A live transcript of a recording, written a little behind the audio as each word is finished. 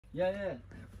Yeah.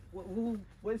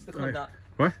 What is the called that?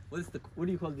 What? What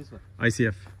do you call this one?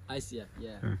 ICF. ICF.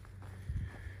 Yeah.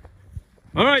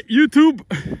 All right, YouTube.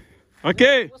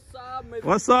 Okay. What's up, mate?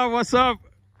 What's up?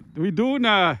 We're doing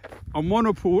a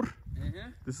monopore.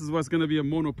 This is what's gonna be a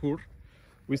monopore.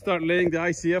 We start laying the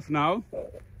ICF now.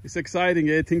 It's exciting.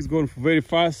 Things going very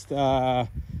fast.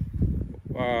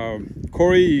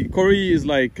 Corey is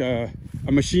like a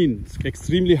machine.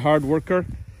 Extremely hard worker.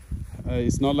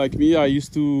 It's not like me. I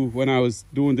used to, when I was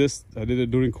doing this, I did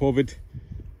it during COVID,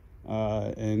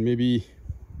 and maybe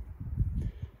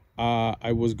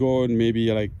I was going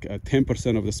maybe like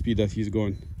 10% of the speed that he's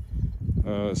going.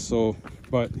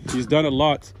 But he's done a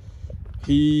lot.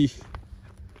 He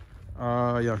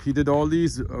did all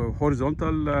these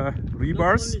horizontal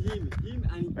rebars.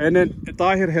 And then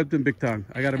Tahir helped him big time.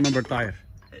 I gotta remember Tahir.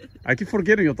 I keep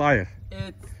forgetting your Tahir.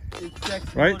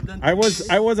 It's right? I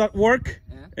was at work,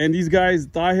 and these guys,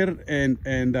 Tahir and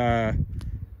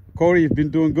Corey, have been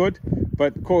doing good.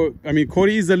 But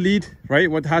Corey is the lead, right?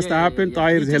 What has to happen,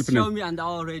 Tahir is helping him. Me and I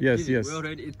already yes. did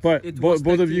it. But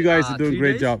both of you guys are doing a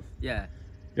great job. Yeah.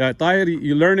 Tahir,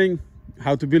 you're learning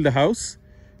how to build a house.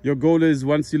 Your goal is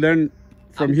once you learn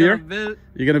from here,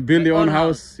 you're gonna build your own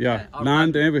house.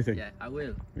 Land and everything. Yeah, I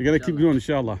will. You're gonna keep doing,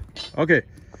 inshallah. Okay,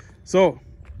 so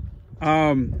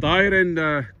Tahir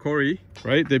and Corey,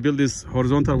 right? They build these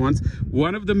horizontal ones.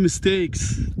 One of the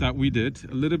mistakes that we did,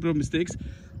 a little bit of mistakes,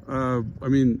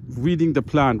 reading the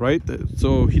plan, right?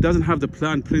 So he doesn't have the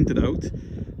plan printed out.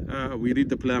 We read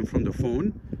the plan from the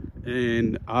phone,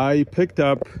 and I picked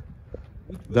up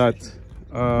that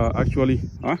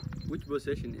Which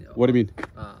position? What do you mean?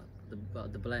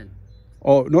 The plan.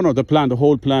 Oh no, the plan, the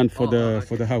whole plan for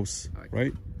the house,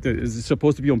 right? It's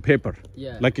supposed to be on paper.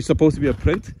 Yeah. Like it's supposed to be a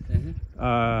print.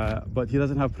 But he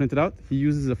doesn't have printed out. He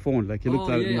uses a phone, like he looked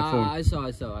at it in the phone. I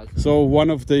saw. So one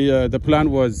of the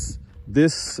plan was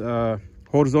this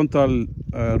horizontal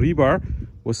rebar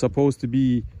was supposed to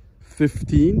be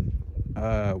 15.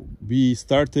 We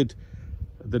started.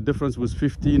 The difference was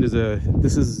 15.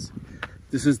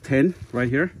 This is 10 right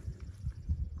here,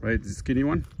 right? The skinny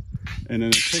one, and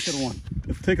then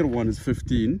the thicker one is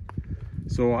 15.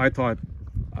 So I thought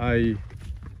I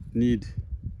need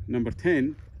number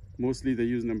 10. Mostly they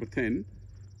use number 10,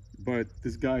 but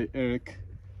this guy Eric,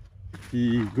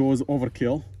 he goes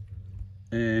overkill,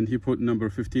 and he put number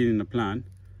 15 in the plan.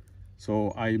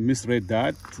 So I misread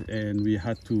that, and we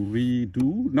had to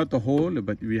redo, not the whole,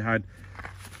 but we had a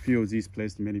few of these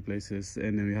placed in many places,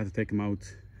 and then we had to take them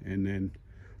out, and then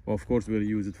of course we'll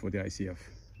use it for the ICF,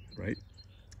 right?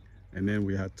 And then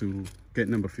we had to get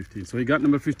number 15. So we got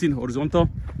number 15 horizontal,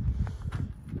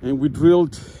 and we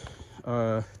drilled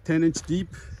 10 inch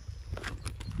deep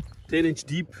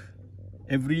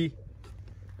every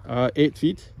 8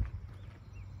 feet.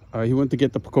 He went to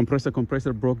get the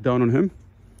compressor broke down on him.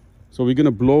 So we're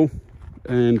gonna blow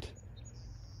and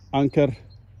anchor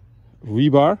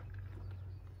rebar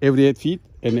every 8 feet,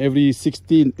 and every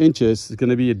 16 inches is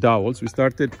gonna be a dowels. We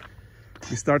started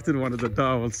one of the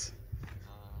dowels.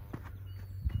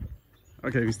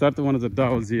 Okay, we started one of the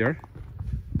dowels here.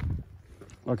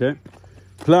 Okay,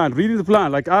 reading the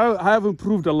plan, like I have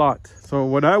improved a lot. So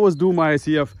when I was doing my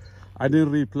ICF, I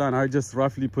didn't read plan. I just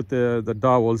roughly put the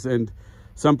dowels, and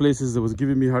some places it was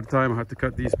giving me a hard time. I had to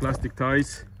cut these plastic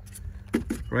ties,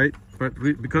 right? But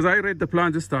because I read the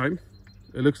plan this time,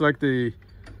 it looks like the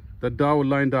dowel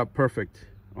lined up perfect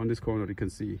on this corner. You can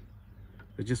see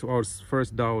it's just our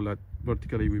first dowel that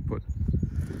vertically we put.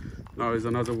 Now there's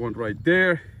another one right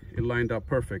there. It lined up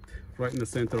perfect right in the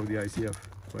center of the ICF,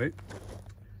 right?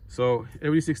 So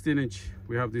every 16 inch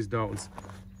we have these dowels.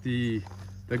 The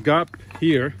gap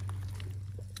here,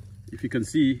 if you can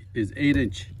see, is 8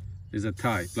 inch. Is a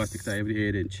tie, plastic tie, every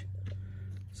 8 inch.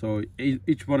 So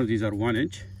each one of these are 1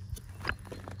 inch,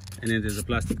 and then there's a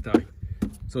plastic tie.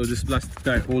 So this plastic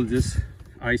tie holds this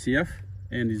ICF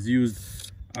and is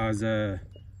used as a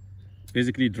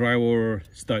basically drywall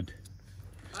stud.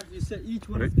 As you said, each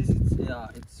one of these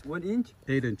it's 1 inch.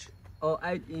 8 inch. Oh,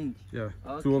 8 inch. Yeah.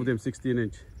 Okay. Two of them 16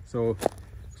 inch. So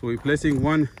we're placing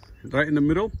one right in the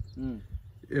middle,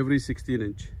 every 16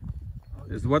 inch.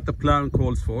 Okay. Is what the plan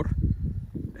calls for.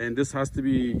 And this has to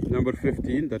be number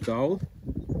 15, the dowel.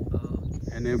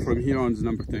 And then from here on is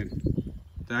number 10.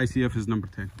 The ICF is number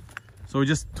 10. So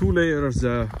just 2 layers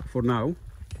for now.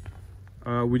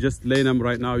 We just lay them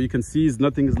right now. You can see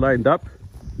nothing is lined up,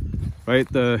 right?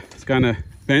 It's kind of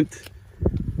bent.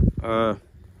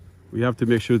 We have to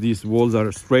make sure these walls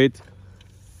are straight,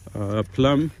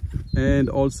 plumb, and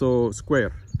also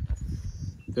square.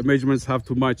 The measurements have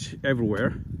to match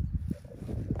everywhere,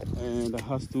 and it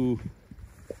has to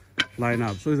line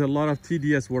up. So there's a lot of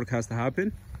tedious work has to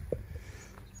happen.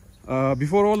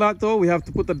 Before all that though, we have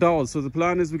to put the dowels. So the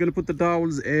plan is we're gonna put the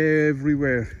dowels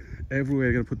everywhere. Everywhere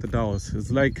we're gonna put the dowels.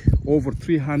 It's like over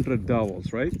 300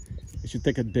 dowels, right? It should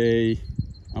take a day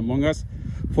among us.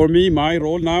 For me, my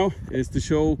role now is to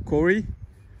show Corey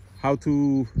how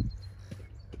to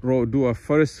do a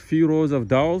first few rows of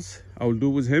dowels. I will do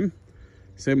with him,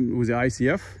 same with the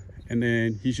ICF, and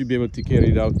then he should be able to carry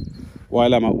it out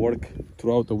while I'm at work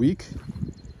throughout the week.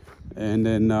 And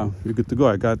then we're good to go.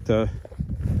 I got the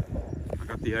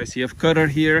ICF cutter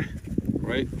here,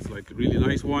 right? It's like a really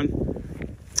nice one.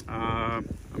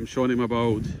 I'm showing him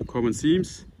about common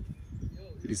seams.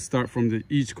 You start from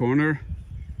each corner,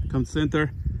 come to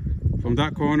center. From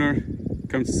that corner,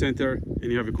 come to center,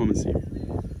 and you have a common seam.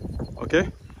 Okay?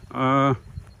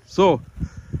 So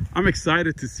I'm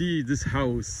excited to see this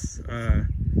house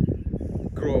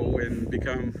grow and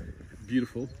become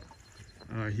beautiful.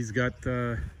 He's got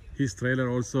his trailer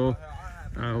also.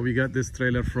 We got this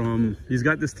trailer from, he's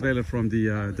got this trailer from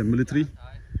the military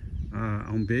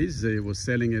on base. They was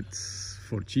selling it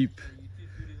for cheap.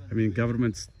 I mean,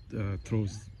 government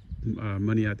throws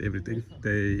money at everything.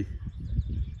 They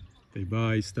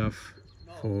buy stuff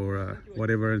for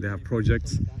whatever, they have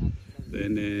projects,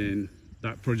 and then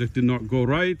that project did not go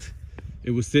right.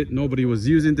 It was sit, nobody was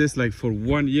using this like for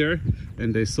 1 year,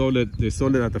 and they sold it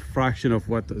at a fraction of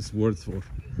what it's worth for.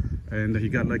 And he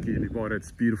got lucky and he bought it.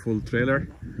 It's beautiful trailer.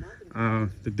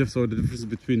 The difference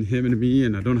between him and me,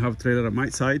 and I don't have a trailer at my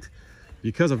side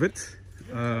because of it.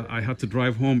 I had to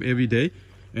drive home every day,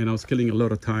 and I was killing a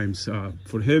lot of times.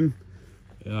 For him,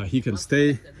 he can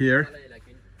stay here.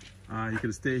 He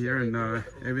can stay here, and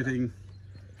everything,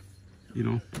 you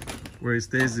know, where he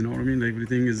stays, you know what I mean?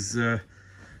 Everything is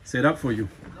set up for you,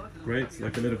 right? It's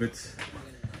like a little bit,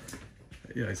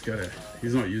 yeah,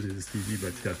 he's not using this TV, but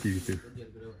it's got TV too.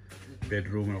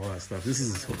 Bedroom and all that stuff. This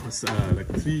is like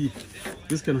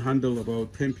this can handle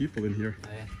about 10 people in here.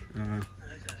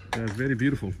 That's very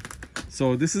beautiful.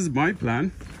 So this is my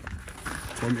plan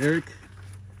from Eric.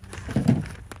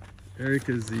 Eric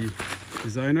is the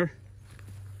designer.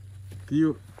 Can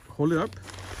you hold it up?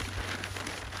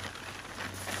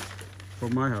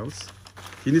 From my house.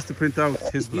 He needs to print out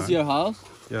his plan. Is this your house?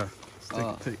 Yeah.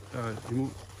 You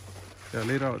move. Yeah,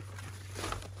 lay it out.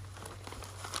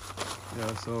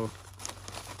 Yeah, so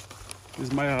this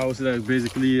is my house. That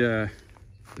basically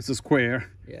it's a square.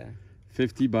 Yeah.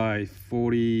 50 by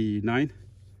 49,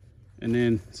 and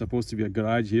then it's supposed to be a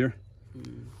garage here.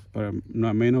 But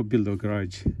I may not build a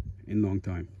garage in a long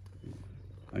time.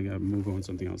 I gotta move on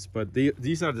something else. But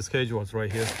these are the schedules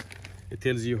right here. It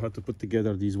tells you how to put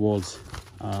together these walls.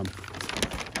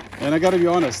 And I gotta be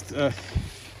honest,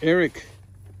 Eric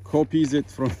copies it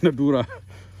from Nadura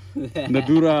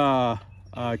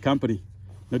company.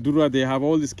 Nadura, they have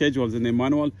all the schedules in their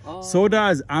manual. Oh. So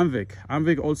does Anvik.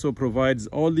 Anvik also provides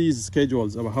all these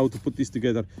schedules about how to put this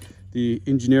together. The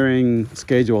engineering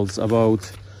schedules about,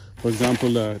 for example,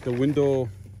 the window,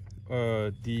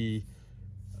 the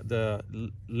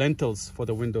lentils for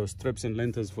the window, strips and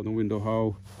lentils for the window,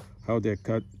 how they're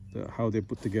cut, how they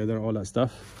put together, all that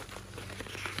stuff.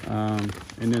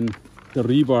 And then the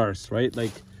rebars, right?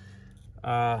 Like,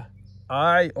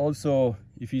 I also,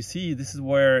 if you see, this is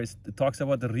where it talks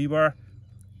about the rebar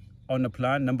on the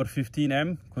plan, number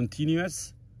 15M,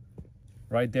 continuous,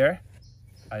 right there.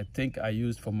 I think I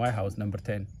used for my house number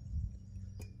 10.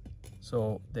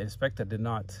 So the inspector did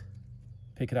not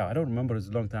pick it out. I don't remember, it's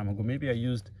a long time ago. Maybe I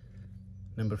used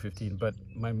number 15, but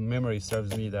my memory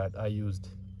serves me that I used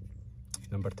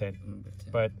number 10.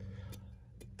 But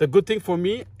the good thing for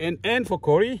me and for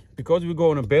Corey, because we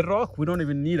go on a bedrock, we don't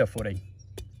even need a footing.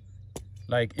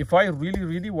 Like if I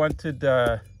really wanted,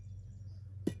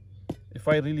 if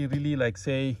I really like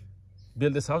say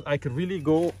build this house, I could really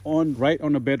go on right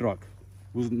on a bedrock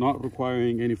with not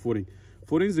requiring any footing.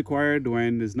 Footing is required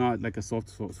when it's not like a soft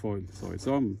soil.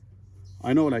 So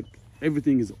I know like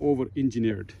everything is over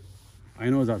engineered. I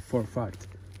know that for a fact.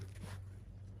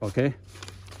 Okay.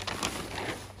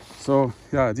 So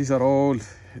yeah, these are all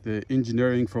the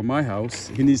engineering from my house.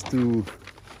 He needs to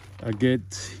get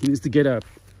a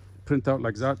printout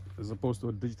like that as opposed to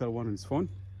a digital one on his phone,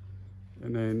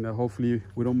 and then hopefully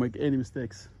we don't make any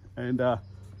mistakes. And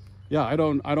yeah,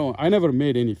 I never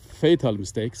made any fatal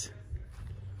mistakes.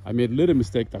 I made a little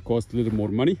mistake that cost a little more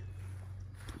money,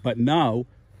 but now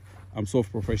I'm so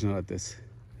professional at this.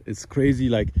 It's crazy.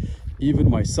 Like even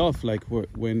myself, like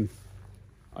when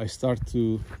I start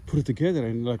to put it together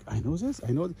and like, I know this,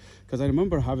 because I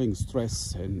remember having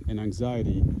stress and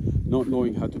anxiety, not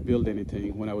knowing how to build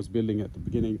anything when I was building at the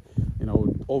beginning, and I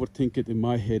would overthink it in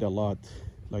my head a lot,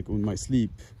 like in my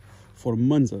sleep, for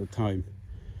months at a time,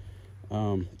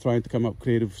 trying to come up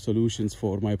creative solutions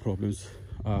for my problems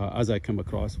as I come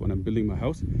across when I'm building my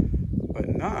house. But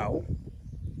now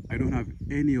I don't have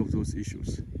any of those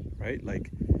issues, right? Like,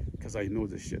 because I know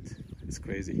this shit. It's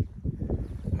crazy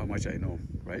how much I know,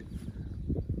 right?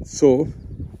 So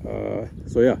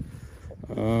yeah,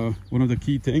 one of the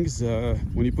key things,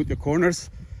 when you put your corners,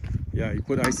 you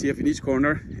put ICF in each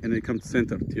corner and it comes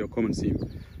center to your common seam.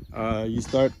 You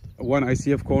start one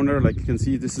ICF corner, like you can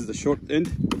see, this is the short end,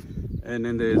 and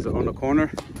then there's on the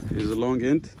corner is a long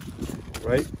end,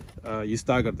 right? You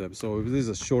stagger them. So if there's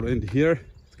a short end here,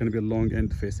 it's going to be a long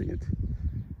end facing it,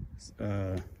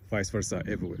 vice versa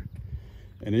everywhere.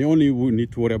 And you only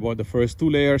need to worry about the first 2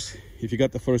 layers. If you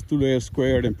got the first 2 layers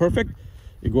squared and perfect,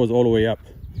 it goes all the way up.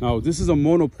 Now this is a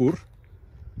mono pour.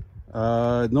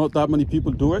 Not that many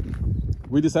people do it.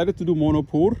 We decided to do mono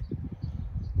pour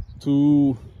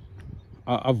to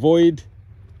avoid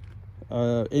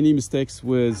any mistakes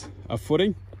with a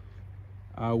footing.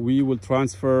 We will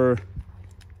transfer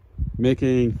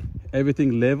making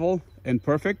everything level and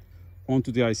perfect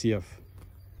onto the ICF.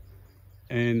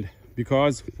 And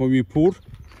because when we pour,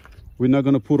 we're not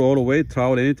going to pour all the way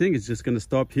throughout anything. It's just going to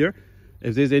stop here.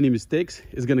 If there's any mistakes,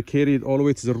 it's going to carry it all the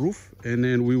way to the roof, and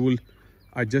then we will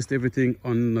adjust everything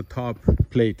on the top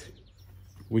plate,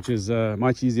 which is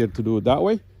much easier to do that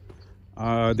way.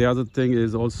 The other thing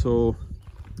is also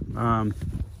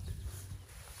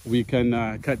we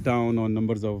can cut down on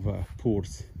numbers of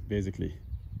pours, basically,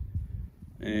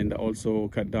 and also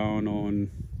cut down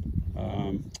on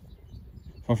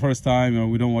for first time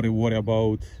we don't want to worry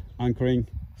about anchoring,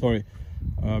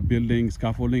 building,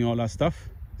 scaffolding, all that stuff.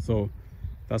 So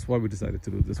that's why we decided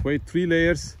to do it this way. 3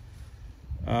 layers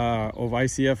of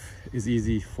ICF is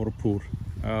easy for a pour.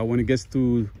 When it gets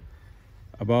to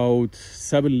about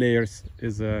 7 layers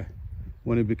is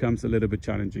when it becomes a little bit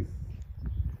challenging.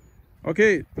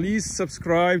 Okay, please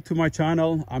subscribe to my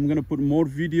channel. I'm gonna put more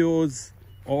videos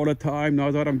all the time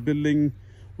now that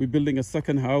we're building a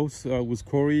second house with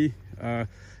Corey,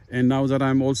 and now that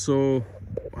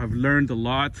I've learned a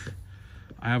lot.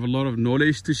 I have a lot of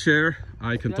knowledge to share.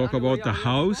 I can talk about the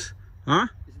house. Huh?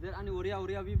 Is there any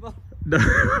Oriya people?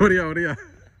 Oriya.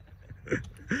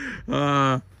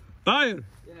 Tahir,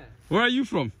 Yeah. where are you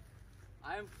from?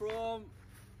 I am from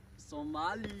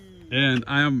Somali. And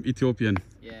I am Ethiopian.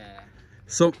 Yeah.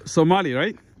 So Somali,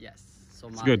 right? Yes.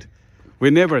 Somali. It's good.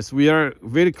 We're neighbors. We are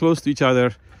very close to each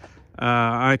other.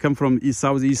 I come from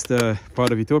southeast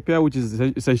part of Ethiopia, which is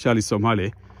essentially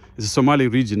Somali. It's a Somali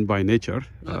region by nature.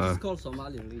 No, it's called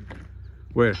Somali region.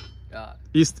 Where?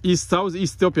 Southeast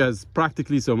Ethiopia is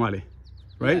practically Somali,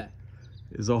 right? Yeah.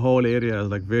 It's a whole area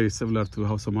like very similar to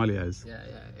how Somalia is. Yeah,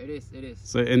 it is.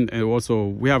 So and also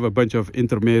we have a bunch of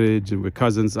intermarriage with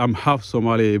cousins. I'm half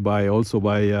Somali by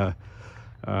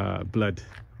blood,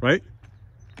 right?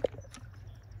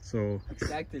 So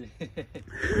exactly.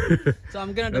 So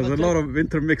I'm gonna. There's a lot of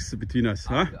intermix between us,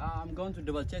 huh? I'm going to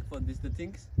double check for the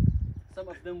things. Some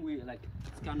of them we like.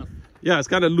 It's kind of. Yeah, it's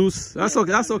kind of loose. That's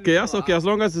okay. That's okay. That's okay. As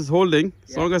long as it's holding.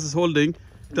 As long as it's holding,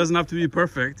 it doesn't have to be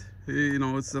perfect. You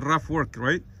know, it's rough work,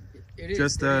 right? It is.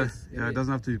 Just it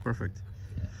doesn't have to be perfect.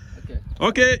 Yeah.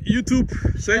 Okay, YouTube.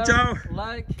 Say ciao.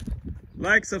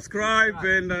 Like, subscribe,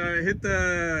 and hit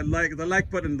the like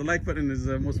button. The like button is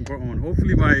the most important one.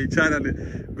 Hopefully my channel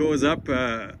goes up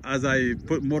as I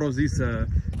put more of these,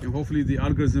 and hopefully the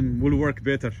algorithm will work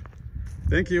better.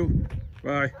 Thank you.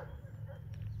 Bye.